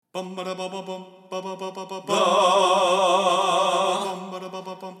Bum ba da ba ba bum ba ba ba ba ba The bum ba da ba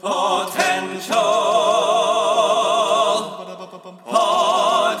ba bum Potential ba da ba ba bum.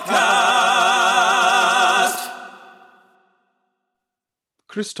 Podcast.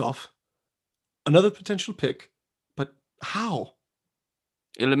 Christoph, another potential pick, but how?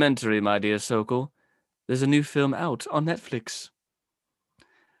 Elementary, my dear Sokol. There's a new film out on Netflix.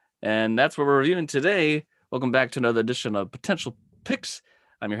 And that's what we're reviewing today. Welcome back to another edition of Potential Picks.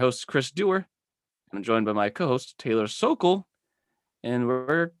 I'm your host, Chris Dewar. I'm joined by my co-host, Taylor Sokol. And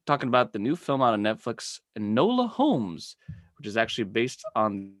we're talking about the new film out on Netflix, Enola Holmes, which is actually based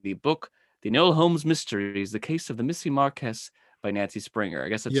on the book, The Enola Holmes Mysteries, The Case of the Missing Marquess by Nancy Springer. I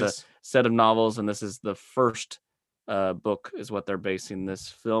guess it's a set of novels, and this is the first book is what they're basing this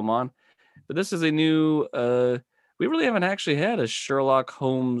film on. But this is a new, we really haven't actually had a Sherlock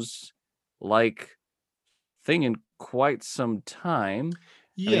Holmes-like thing in quite some time.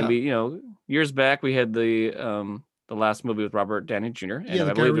 Yeah, I mean, we, years back we had the last movie with Robert Downey Jr. And yeah, the I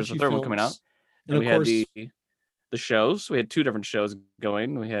Guy believe there's a Ritchie third one coming out. films, And of we had course, the shows. We had two different shows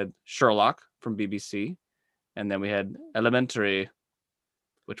going. We had Sherlock from BBC, and then we had Elementary,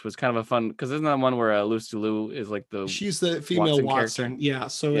 which was kind of a fun because isn't that one where Lucy Liu is like the she's the female Watson character? Yeah,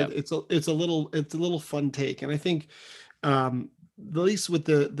 so Yeah. it's a little fun take, and I think at least with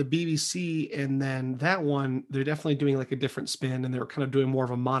the BBC and then that one, they're definitely doing like a different spin, and they're kind of doing more of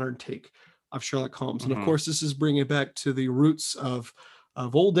a modern take of Sherlock Holmes. And of Mhm. course, this is bringing it back to the roots of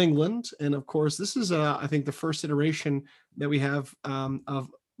old England. And of course, this is I think the first iteration that we have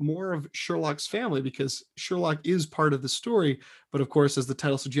of more of Sherlock's family, because Sherlock is part of the story, but of course, as the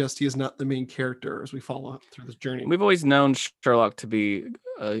title suggests, he is not the main character as we follow through this journey. We've always known Sherlock to be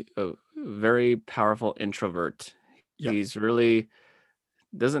a very powerful introvert. Yeah. He's really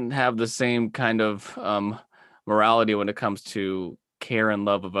doesn't have the same kind of morality when it comes to care and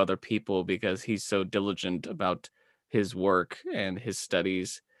love of other people because he's so diligent about his work and his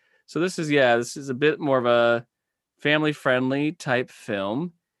studies. So this is a bit more of a family friendly type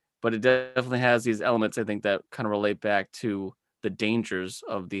film, but it definitely has these elements I think that kind of relate back to the dangers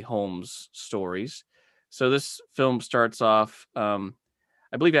of the Holmes stories. So this film starts off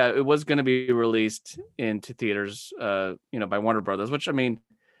I believe it was going to be released into theaters by Warner Brothers, which I mean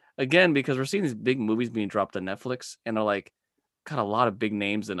again because we're seeing these big movies being dropped on Netflix and they're like got a lot of big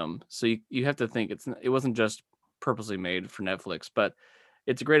names in them. So you have to think it wasn't just purposely made for Netflix, but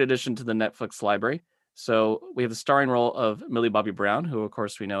it's a great addition to the Netflix library. So we have the starring role of Millie Bobby Brown, who of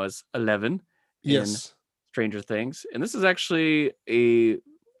course we know as Eleven in Yes. Stranger Things. And this is actually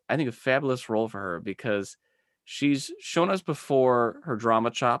I think a fabulous role for her because she's shown us before her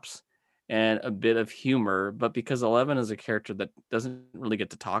drama chops and a bit of humor, but because Eleven is a character that doesn't really get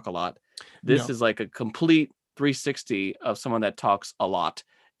to talk a lot, this No. is like a complete 360 of someone that talks a lot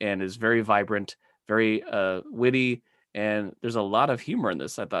and is very vibrant, very witty, and there's a lot of humor in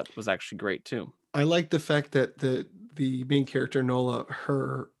this. I thought was actually great too. I like the fact that the main character Nola,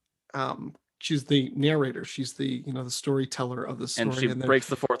 she's the narrator, she's the the storyteller of the story, And she and then breaks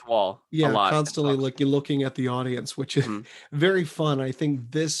the fourth wall a lot. constantly looking at the audience, which is very fun. I think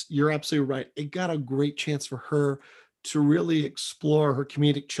you're absolutely right. It got a great chance for her to really explore her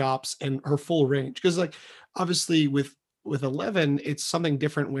comedic chops and her full range, because like obviously with 11 it's something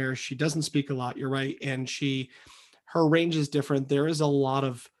different where she doesn't speak a lot, you're right, and her range is different. There is a lot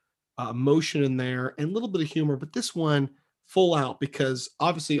of emotion in there and a little bit of humor, but this one full out, because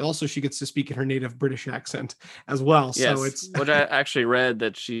obviously also she gets to speak in her native British accent as well. Yes, So it's which I actually read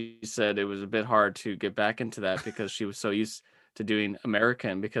that she said it was a bit hard to get back into that because she was so used to doing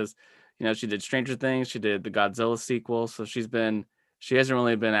American because she did Stranger Things, she did the Godzilla sequel, so she hasn't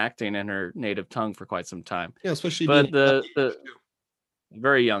really been acting in her native tongue for quite some time. yeah, especially being But the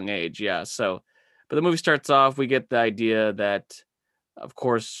very young age, yeah. So, but the movie starts off, we get the idea that, of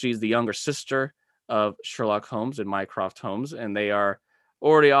course, she's the younger sister of Sherlock Holmes and Mycroft Holmes, and they are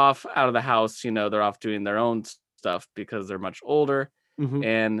already off out of the house. They're off doing their own stuff because they're much older, Mhm.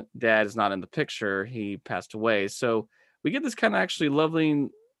 and dad is not in the picture. He passed away. So we get this kind of actually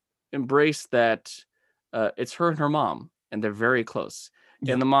loving embrace that it's her and her mom, and they're very close.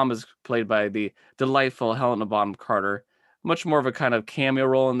 Yeah. And the mom is played by the delightful Helena Bonham Carter. Much more of a kind of cameo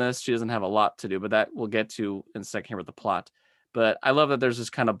role in this. She doesn't have a lot to do, but that we'll get to in a second here with the plot. But I love that there's this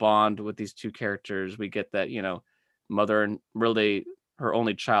kind of bond with these two characters. We get that, mother and really her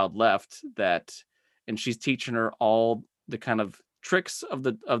only child left and she's teaching her all the kind of tricks of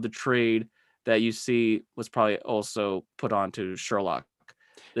the trade that you see was probably also put onto Sherlock.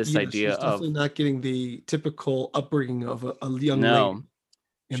 This idea she's of definitely not getting the typical upbringing of a young lady no,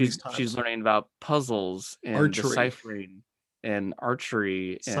 in these she's times. learning about puzzles and Archery. deciphering and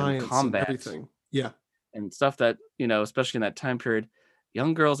archery and Science and combat everything. Yeah, and stuff that, especially in that time period,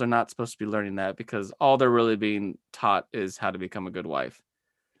 young girls are not supposed to be learning that because all they're really being taught is how to become a good wife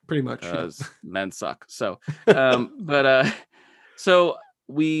pretty much. Yeah. because men suck. So, but so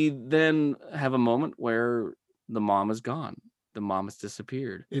we then have a moment where the mom is gone. The mom has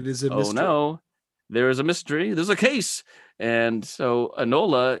disappeared. It is a Oh mystery. no, there is a mystery. There's a case. And so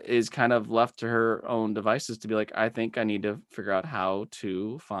Enola is kind of left to her own devices to be like, I think I need to figure out how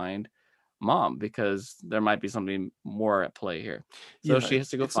to find mom because there might be something more at play here. So Yeah, she has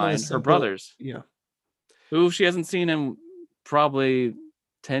to go it's not as find her simple. brothers, Yeah, who she hasn't seen in probably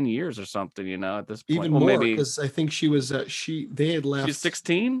 10 years or something, at this point. even Well, more maybe because I think she was they had she's left.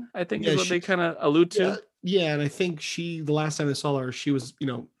 16, I think is Yeah, what she they kind of allude yeah, to. yeah, and I think the last time I saw her, she was,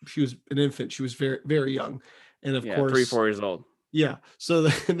 she was an infant. She was very, very young. And of Yeah, 3, course, 4 years old. yeah. So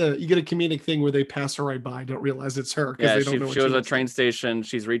you get a comedic thing where they pass her right by, don't realize it's her because Yeah, they don't she know she what she was at a looks like. train station.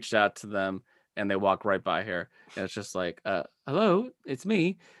 She's reached out to them, and they walk right by her, and it's just like, "Hello, it's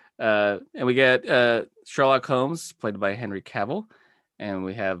me." And we get Sherlock Holmes, played by Henry Cavill, and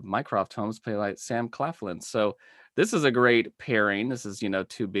we have Mycroft Holmes, played by Sam Claflin. So this is a great pairing. This is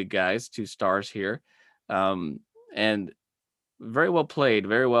two big guys, two stars here, um, and very well played.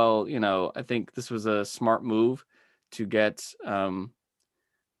 Very well, I think this was a smart move to get.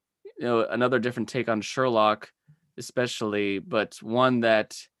 Another different take on Sherlock, especially, but one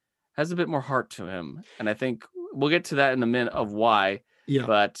that has a bit more heart to him. And I think we'll get to that in a minute of why. Yeah.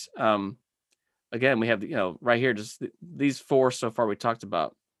 But again, we have right here just these four so far we talked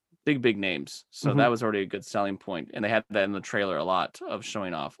about big names. So Mhm. that was already a good selling point, and they had that in the trailer a lot of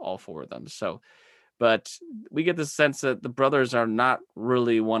showing off all four of them. So, but we get the sense that the brothers are not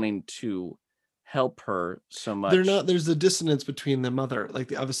really wanting to help her so They're much. not there's a dissonance between the mother.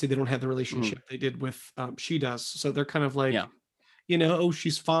 Like, obviously, they don't have the Mhm. relationship they did with, she does. So they're kind of like, Yeah. "Oh,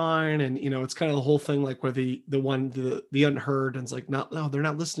 she's fine," and, it's kind of the whole thing, like, where the unheard and it's like, "No, they're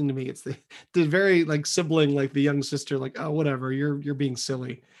not listening to me." It's the very, like, sibling, like, the young sister, like, "Oh, whatever, you're being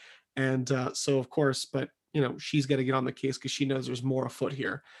silly." And, so of course, but, she's gotta get on the case because she knows there's more afoot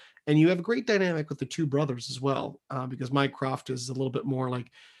here. And you have a great dynamic with the 2 brothers as well, because Mycroft is a little bit more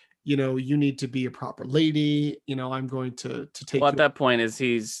like, "You need to be a proper lady, I'm going to Well, take at you." that point, is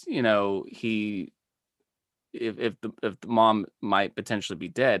he's he if the mom might potentially be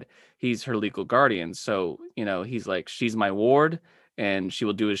dead, he's her legal guardian. So he's like, she's my ward, and she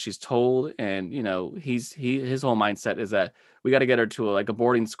will do as she's told. And his whole mindset is that we got to get her to like a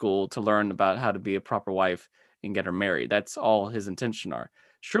boarding school to learn about how to be a proper wife and get her married. That's all his intention are.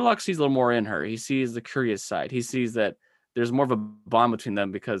 Sherlock sees a little more in her. He sees the curious side. He sees that there's more of a bond between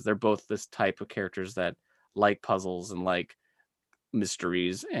them because they're both this type of characters that like puzzles and like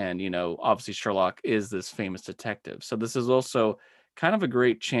mysteries. And obviously Sherlock is this famous detective, so this is also kind of a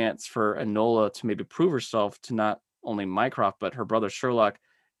great chance for Enola to maybe prove herself to not only Mycroft but her brother Sherlock.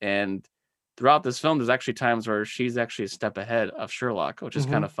 And throughout this film there's actually times where she's actually a step ahead of Sherlock, which is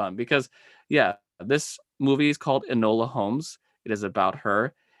kind Mhm. of fun because yeah, this movie is called Enola Holmes. It is about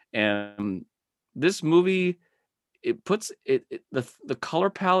her. And this movie, it puts the color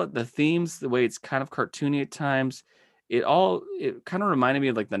palette, the themes, the way it's kind of cartoony at times, it kind of reminded me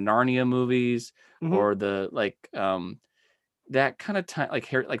of like the Narnia movies Mhm. or the like that kind of time,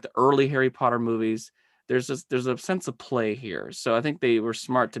 like like the early Harry Potter movies. There's a sense of play here. So I think they were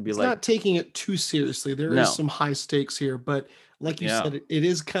smart to be It's like, not taking it too seriously. There is no, some high stakes here, but like you yeah. said, it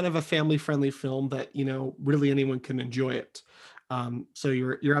is kind of a family-friendly film that, really anyone can enjoy it. So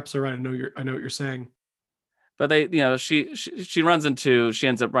you're absolutely right. I know what you're saying. But they, she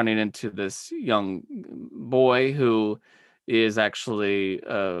ends up running into this young boy who is actually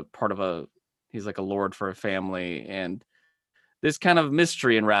part of he's like a lord for a family. And this kind of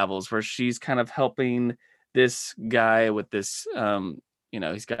mystery unravels where she's kind of helping this guy with this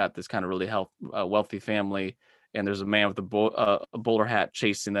he's got this kind of really wealthy family, and there's a man with a bowler hat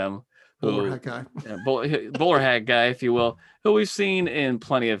chasing them, Bowler who hat guy. bowler hat guy, if you will, who we've seen in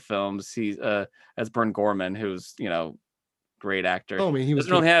plenty of films. He's as Bern Gorman, who's great actor. Oh, I mean, he was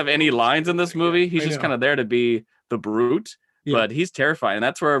Doesn't good. really have any lines in this movie. He's I just kind know. of there to be the brute, Yeah. but he's terrifying. And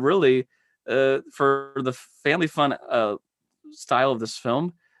that's where really, for the family fun style of this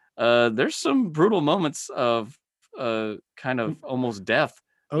film, there's some brutal moments of kind of almost death.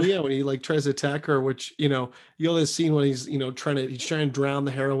 Oh yeah, when he like tries to attack her, which you know this scene when he's trying to drown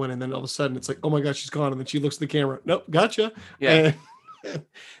the heroine, and then all of a sudden it's like, oh my gosh, she's gone, and then she looks at the camera, nope, gotcha. Yeah.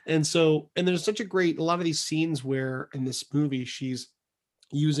 And and there's such a lot of these scenes where in this movie she's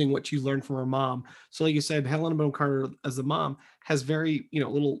using what she learned from her mom. So like you said, Helena Bonham Carter as the mom has very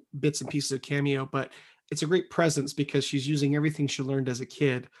little bits and pieces of cameo, but it's a great presence because she's using everything she learned as a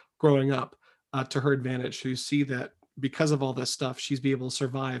kid growing up to her advantage. So you see that because of all this stuff, she's be able to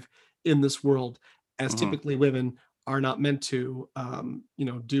survive in this world, as Hmm. typically women are not meant to,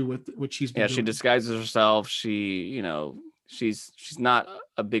 do what she's been Yeah, she doing. disguises herself. She's not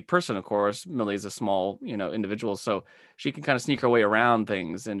a big person, of course. Millie's a small, individual, so she can kind of sneak her way around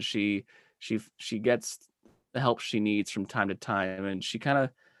things, and she gets the help she needs from time to time, and she kind of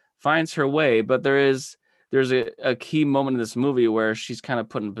finds her way. But there's a key moment in this movie where she's kind of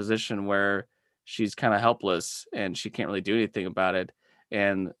put in a position where she's kind of helpless and she can't really do anything about it.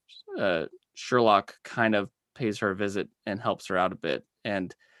 And uh, Sherlock kind of pays her a visit and helps her out a bit.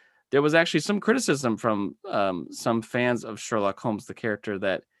 And there was actually some criticism from some fans of Sherlock Holmes, the character,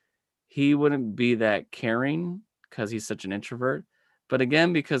 that he wouldn't be that caring because he's such an introvert. But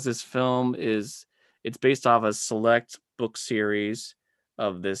again, because this film it's based off a select book series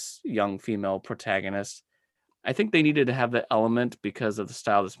of this young female protagonist. I think they needed to have that element because of the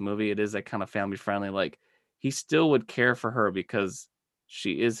style of this movie. It is that kind of family friendly. Like he still would care for her because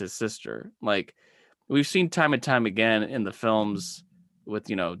she is his sister. Like we've seen time and time again in the films with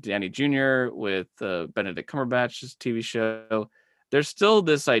Danny Jr. with Benedict Cumberbatch's TV show. There's still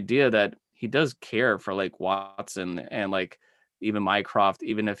this idea that he does care for like Watson and like even Mycroft,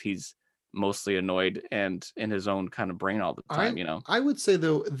 even if he's mostly annoyed and in his own kind of brain all the I time. I would say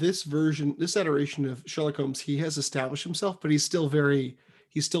though this iteration of Sherlock Holmes, he has established himself, but he's still very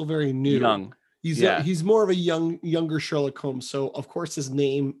new. Young, yeah. He's more of a younger Sherlock Holmes. So of course his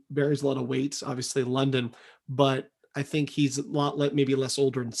name bears a lot of weight, obviously London, but I think he's a lot maybe less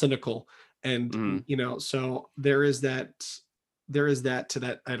older and cynical. And Mhm. so there is that to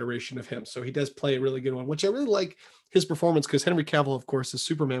that iteration of him. So he does play a really good one, which I really like his performance because Henry Cavill, of course, is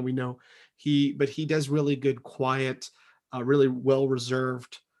Superman. We know but he does really good, quiet, really well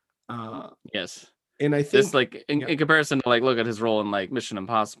reserved. Uh, Yes. and I This, think, like, in yeah, in comparison to, like, look at his role in, like, Mission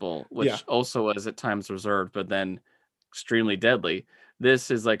Impossible, yeah, which also was at times reserved, but then extremely deadly.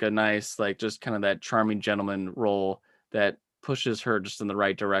 This is, like, a nice, like, just kinda that charming gentleman role that pushes her just in the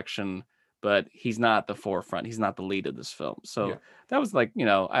right direction, but he's not the forefront. He's not the lead of this film. yeah. So, that was, like,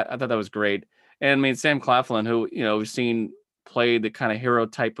 I thought that was great. And, I mean, Sam Claflin, who, we've seen play the kinda hero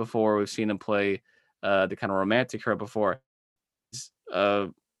type before. We've seen him play, the kinda romantic hero before.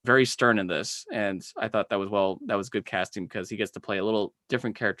 Very stern in this, and I thought that was good casting because he gets to play a little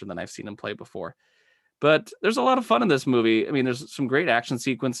different character than I've seen him play before. But there's a lot of fun in this movie. I mean, there's some great action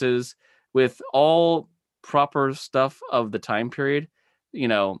sequences with all proper stuff of the time period.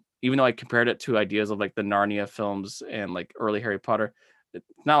 Even though I compared it to ideas of like the Narnia films and like early Harry Potter,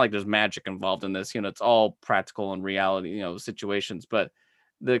 it's not like there's magic involved in this. It's all practical and reality, situations. But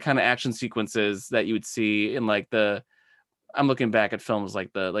the kind of action sequences that you would see in like I'm looking back at films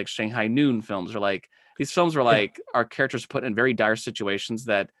like the like Shanghai Noon films, or like these films where Yeah. like our characters put in very dire situations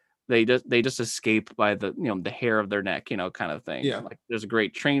that they just escape by the hair of their neck, kind of thing. Yeah. Like there's a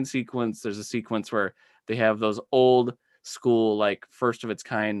great train sequence. There's a sequence where they have those old school, like first of its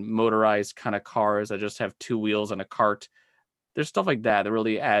kind motorized kind of cars that just have two wheels and a cart. There's stuff like that that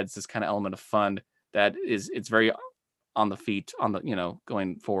really adds this kind of element of fun that it's very on the feet on the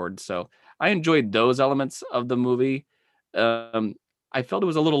going forward. So I enjoyed those elements of the movie. um I felt it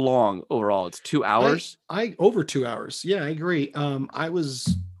was a little long overall. It's 2 hours. I over 2 hours. Yeah, I agree. I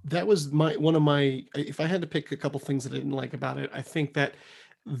was that was my one of my. If I had to pick a couple things that I didn't like about it, I think that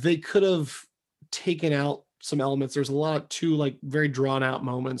they could have taken out some elements. There's a lot too like very drawn out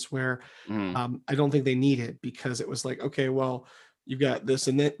moments where Mhm. I don't think they need it because it was like, okay, well, you've got this,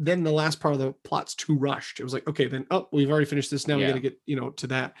 and then the last part of the plot's too rushed. It was like, okay, then we've already finished this. Now we got to Yeah, get to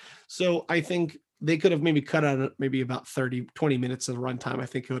that. So I think they could have maybe cut out maybe about 30-20 minutes of the runtime. I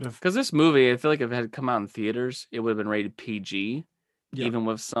think it would have. because this movie, I feel like if it had come out in theaters, it would have been rated PG, Yeah, even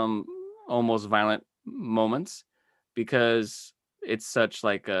with some almost violent moments, because it's such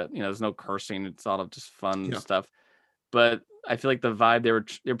like there's no cursing. It's all of just fun yeah, stuff. But I feel like the vibe they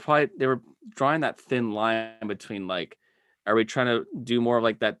were drawing that thin line between like, are we trying to do more of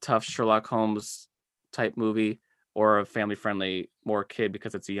like that tough Sherlock Holmes type movie, or a family friendly more kid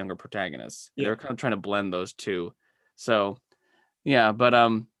because it's a younger protagonist? yeah. They're kind of trying to blend those two. So yeah, but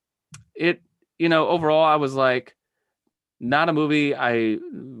it overall I was like, not a movie I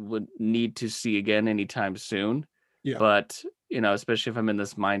would need to see again anytime soon. Yeah. But, especially if I'm in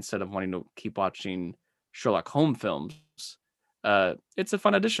this mindset of wanting to keep watching Sherlock Holmes films, it's a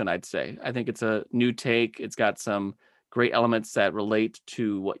fun addition, I'd say. I think it's a new take. It's got some great elements that relate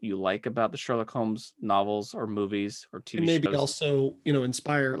to what you like about the Sherlock Holmes novels or movies or And TV maybe shows. also,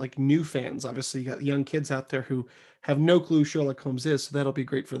 inspire like new fans. Obviously, you got young kids out there who have no clue who Sherlock Holmes is, so that'll be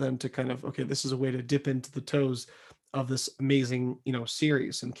great for them to kind of, okay, this is a way to dip into the toes of this amazing,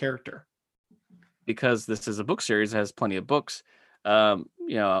 series and character. Because this is a book series that has plenty of books.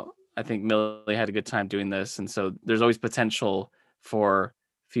 I think Millie had a good time doing this, and so there's always potential for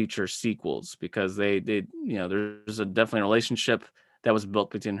future sequels because there's a definitely relationship that was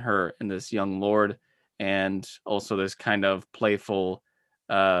built between her and this young lord, and also this kind of playful,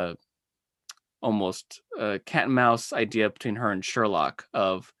 uh, almost cat and mouse idea between her and Sherlock.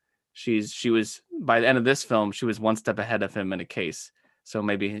 Of she was by the end of this film, she was one step ahead of him in a case. So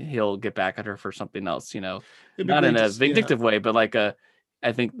maybe he'll get back at her for something else, It'd be not in great to a see. Yeah, vindictive way, but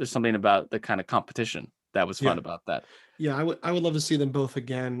I think there's something about the kind of competition that was fun yeah, about that. yeah. I would love to see them both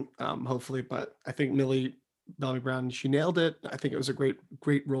again, hopefully. But I think Millie Bobby Brown, she nailed it. I think it was a great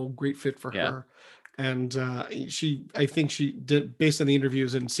role, great fit for Yeah. her. And I think she did, based on the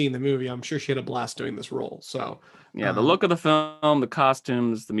interviews and seeing the movie, I'm sure she had a blast doing this role. So, Yeah, the look of the film, the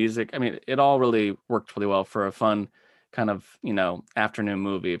costumes, the music, I mean, it all really worked really well for a fun kind of, afternoon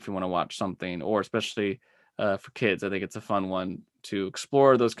movie if you want to watch something, or especially for kids. I think it's a fun one to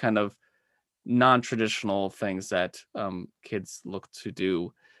explore those kind of non-traditional things that kids look to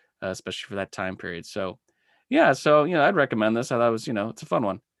do, especially for that time period. So, yeah, so, I'd recommend this. I thought it was, it's a fun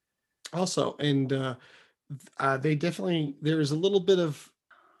one. also, and they definitely, there's a little bit of,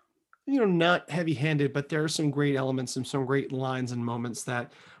 not heavy-handed, but there are some great elements and some great lines and moments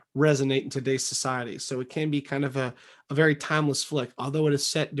that resonate in today's society. So it can be kind of a very timeless flick, although it is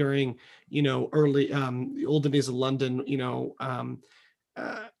set during, early the olden days of London.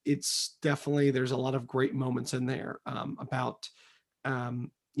 It's definitely, there's a lot of great moments in there about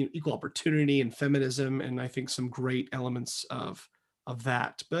equal opportunity and feminism, and I think some great elements of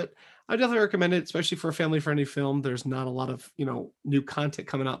that. But I definitely recommend it, especially for a family friendly film. There's not a lot of new content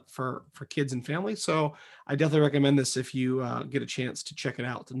coming up for kids and families, so I definitely recommend this if you get a chance to check it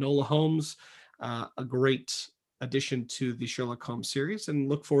out. Enola Holmes, a great addition to the Sherlock Holmes series, and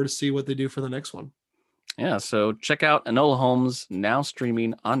look forward to see what they do for the next one. Yeah, so check out Enola Holmes, now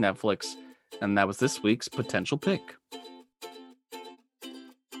streaming on Netflix. And that was this week's potential pick.